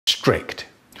strict.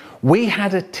 We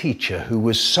had a teacher who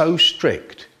was so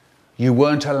strict you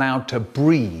weren't allowed to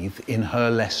breathe in her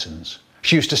lessons.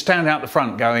 She used to stand out the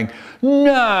front going,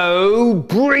 "No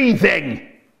breathing!"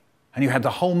 And you had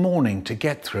the whole morning to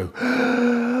get through.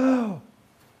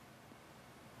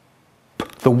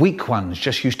 The weak ones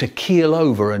just used to keel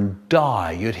over and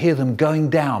die. You'd hear them going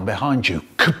down behind you.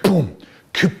 Kaboom,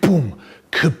 kaboom,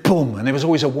 kaboom. And there was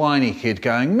always a whiny kid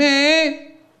going, "Meh,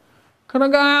 can I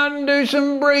go out and do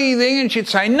some breathing?" And she'd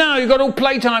say, "No, you've got all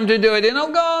playtime to do it in."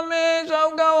 "Oh, go on, miss,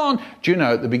 oh, go on." Do you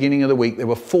know, at the beginning of the week, there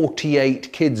were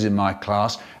 48 kids in my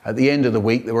class. At the end of the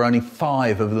week, there were only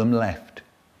 5 of them left.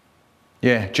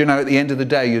 Yeah, do you know, at the end of the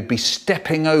day, you'd be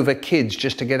stepping over kids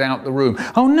just to get out the room.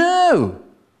 "Oh, no,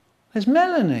 there's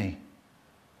Melanie.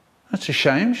 That's a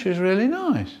shame, she's really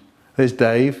nice." "There's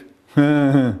Dave."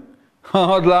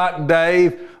 "Hard luck,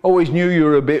 Dave. Always knew you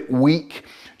were a bit weak."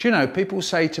 Do you know, people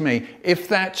say to me, if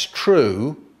that's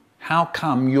true, how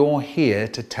come you're here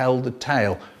to tell the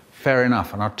tale? Fair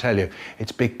enough, and I'll tell you.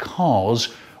 It's because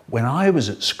when I was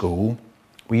at school,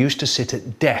 we used to sit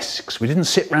at desks. We didn't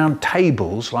sit round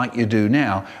tables like you do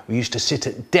now. We used to sit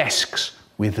at desks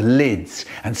with lids.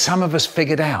 And some of us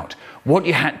figured out what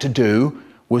you had to do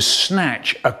was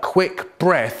snatch a quick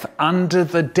breath under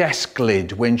the desk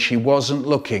lid when she wasn't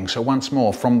looking. So once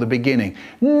more, from the beginning.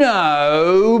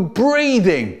 No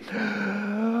breathing.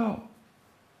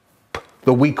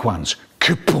 The weak ones.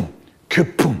 Kaboom,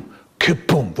 kaboom,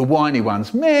 kaboom. The whiny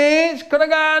ones. "Miss, can I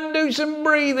go out and do some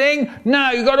breathing?"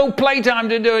 "No, you've got all playtime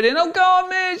to do it in." "Oh, go on,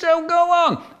 miss, oh, go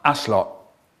on." Us lot.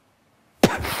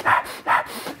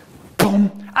 Boom.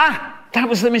 Ah! That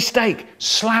was the mistake,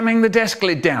 slamming the desk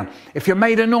lid down. If you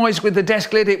made a noise with the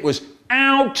desk lid, it was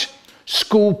out.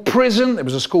 School prison. There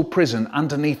was a school prison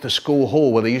underneath the school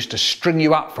hall where they used to string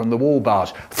you up from the wall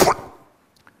bars.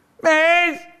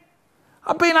 "Miss,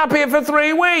 I've been up here for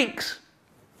 3 weeks.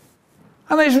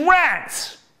 And there's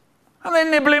rats. And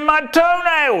they're nibbling my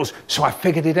toenails." So I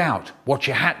figured it out. What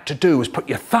you had to do was put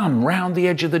your thumb round the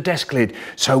edge of the desk lid.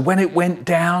 So when it went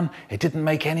down, it didn't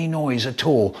make any noise at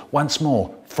all. Once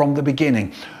more, from the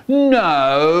beginning.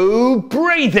 No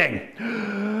breathing.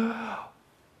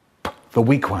 The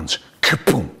weak ones.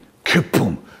 Kaboom,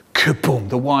 kaboom, kaboom.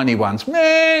 The whiny ones.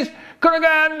 "Miss, can I go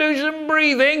out and do some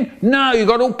breathing?" "No, you've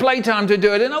got all playtime to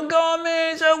do it." And "Oh, go on,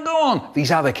 miss, oh, go on."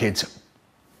 These other kids.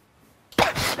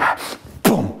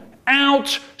 Boom.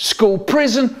 Out, school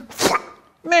prison.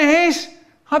 "Miss,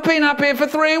 I've been up here for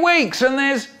 3 weeks and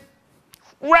there's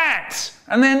rats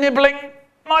and they're nibbling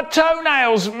my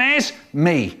toenails, miss."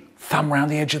 Me, thumb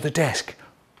round the edge of the desk.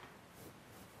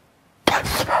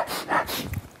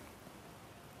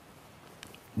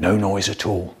 No noise at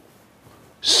all.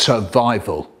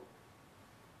 Survival.